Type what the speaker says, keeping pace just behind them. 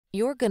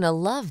You're gonna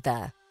love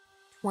the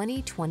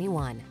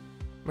 2021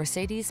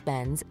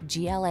 Mercedes-Benz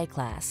GLA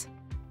class.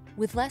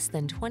 With less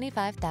than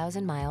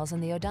 25,000 miles on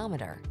the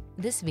odometer,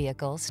 this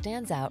vehicle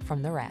stands out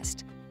from the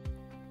rest.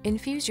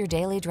 Infuse your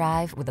daily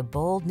drive with a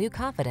bold new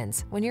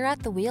confidence when you're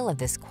at the wheel of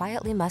this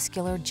quietly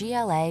muscular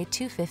GLA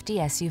 250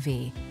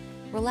 SUV.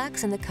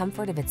 Relax in the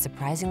comfort of its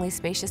surprisingly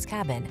spacious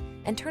cabin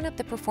and turn up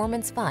the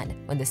performance fun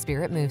when the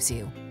spirit moves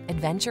you.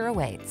 Adventure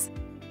awaits.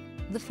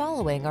 The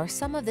following are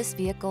some of this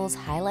vehicle's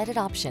highlighted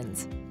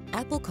options: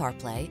 Apple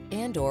CarPlay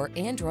and/or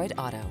Android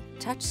Auto,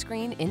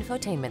 touchscreen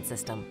infotainment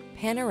system,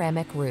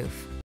 panoramic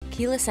roof,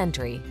 keyless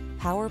entry,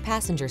 power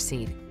passenger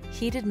seat,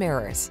 heated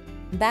mirrors,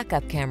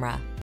 backup camera,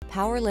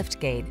 power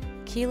liftgate,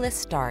 keyless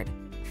start,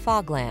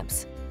 fog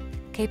lamps.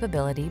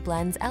 Capability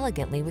blends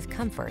elegantly with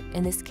comfort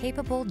in this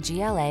capable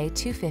GLA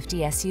 250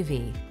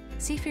 SUV.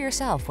 See for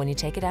yourself when you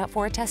take it out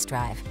for a test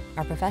drive.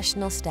 Our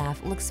professional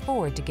staff looks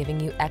forward to giving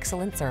you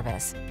excellent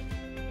service.